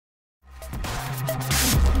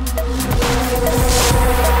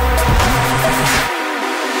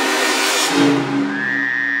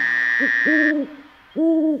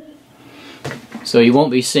So you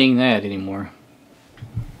won't be seeing that anymore.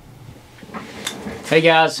 Hey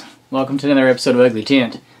guys, welcome to another episode of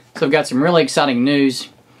UglyTent. So I've got some really exciting news.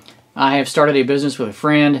 I have started a business with a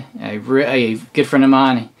friend, a good friend of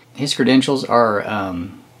mine. His credentials are,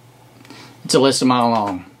 it's a list a mile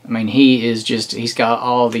long. I mean, he's got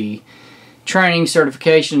all the training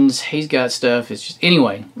certifications, he's got stuff. It's just,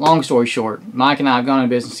 anyway, long story short, Mike and I have gone into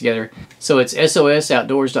business together. So it's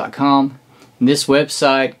SOSOutdoors.com. This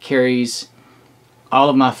website carries all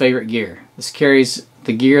of my favorite gear. This carries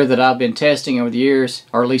the gear that I've been testing over the years,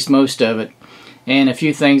 or at least most of it, and a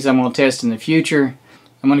few things I'm going to test in the future.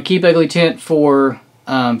 I'm going to keep UglyTent for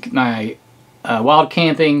my wild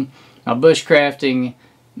camping, my bushcrafting,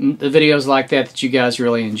 the videos like that you guys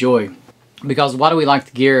really enjoy. Because why do we like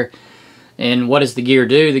the gear, and what does the gear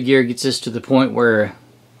do? The gear gets us to the point where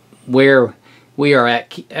we are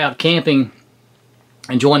out camping,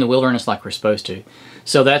 enjoying the wilderness like we're supposed to.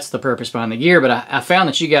 So that's the purpose behind the gear. But I found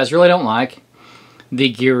that you guys really don't like the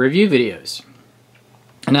gear review videos.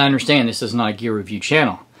 And I understand this is not a gear review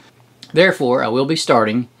channel. Therefore, I will be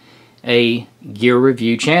starting a gear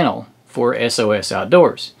review channel for SOS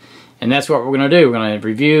Outdoors. And that's what we're going to do. We're going to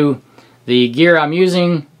review the gear I'm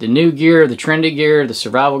using, the new gear, the trendy gear, the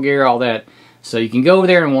survival gear, all that. So you can go over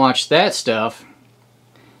there and watch that stuff.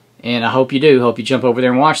 And I hope you do. Hope you jump over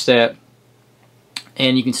there and watch that.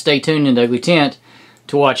 And you can stay tuned into UglyTent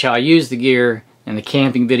to watch how I use the gear and the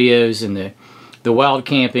camping videos and the wild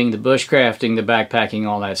camping, the bushcrafting, the backpacking,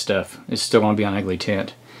 all that stuff. It's still going to be on UglyTent.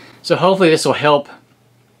 So hopefully this will help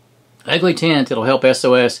UglyTent, it'll help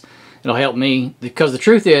SOS, it'll help me. Because the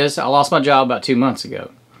truth is, I lost my job about 2 months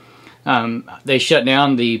ago. They shut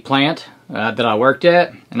down the plant that I worked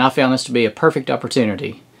at, and I found this to be a perfect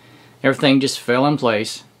opportunity. Everything just fell in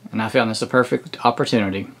place, and I found this a perfect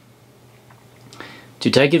opportunity to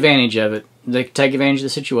take advantage of it, take advantage of the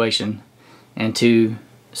situation, and to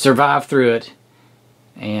survive through it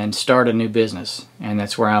and start a new business. And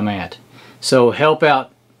that's where I'm at. So help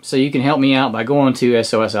out, so you can help me out by going to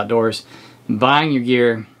SOS Outdoors, buying your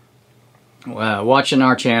gear, watching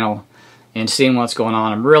our channel, and seeing what's going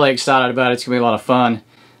on. I'm really excited about it. It's going to be a lot of fun.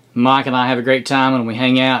 Mike and I have a great time when we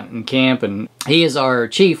hang out and camp, and he is our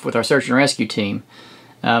chief with our search and rescue team.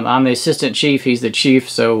 I'm the assistant chief, he's the chief,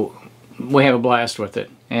 so we have a blast with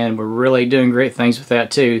it. And we're really doing great things with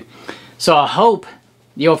that too. So I hope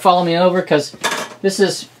you'll follow me over, because this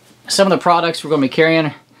is some of the products we're going to be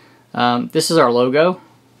carrying. This is our logo.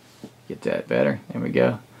 Get that better. There we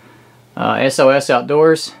go. SOS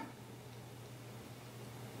Outdoors.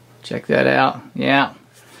 Check that out. Yeah.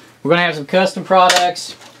 We're going to have some custom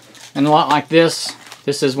products and a lot like this.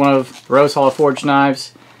 This is one of Rose Hollow Forge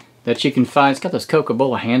knives that you can find. It's got those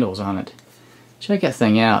Coca-Cola handles on it. Check that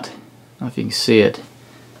thing out. I don't know if you can see it.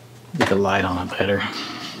 Get the light on it better.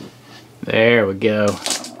 There we go.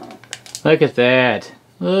 Look at that.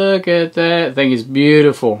 Look at that. That thing is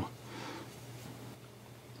beautiful.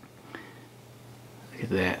 Look at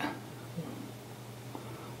that.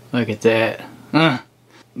 Look at that.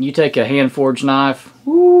 You take a hand forged knife.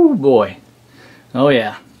 Ooh boy. Oh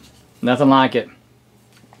yeah. Nothing like it.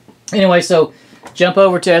 Anyway, so jump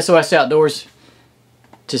over to SOS Outdoors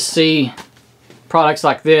to see products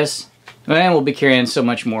like this. And we'll be carrying so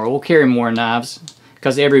much more. We'll carry more knives,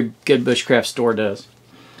 because every good bushcraft store does.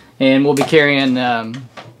 And we'll be carrying a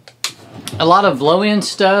lot of low-end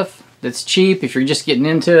stuff that's cheap if you're just getting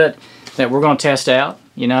into it, that we're going to test out.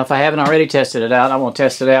 You know, if I haven't already tested it out, I want to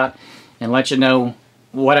test it out and let you know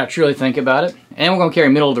what I truly think about it. And we're going to carry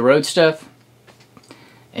middle-of-the-road stuff.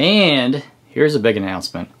 And here's a big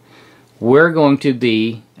announcement. We're going to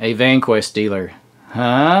be a VanQuest dealer.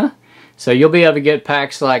 Huh? So you'll be able to get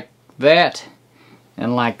packs like that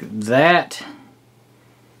and like that,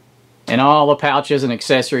 and all the pouches and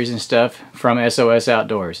accessories and stuff from SOS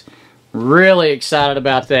Outdoors. Really excited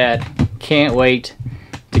about that. Can't wait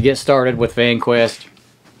to get started with VanQuest.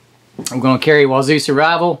 I'm going to carry Wazoo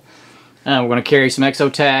Survival. We're going to carry some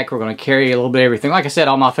Exotac. We're going to carry a little bit of everything. Like I said,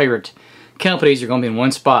 all my favorite companies are going to be in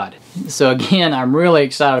one spot. So again, I'm really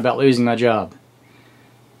excited about losing my job.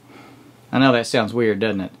 I know that sounds weird,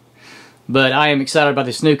 doesn't it? But I am excited about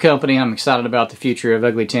this new company. I'm excited about the future of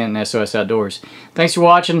UglyTent and SOS Outdoors. Thanks for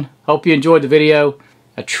watching. Hope you enjoyed the video.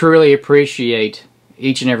 I truly appreciate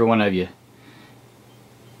each and every one of you.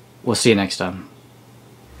 We'll see you next time.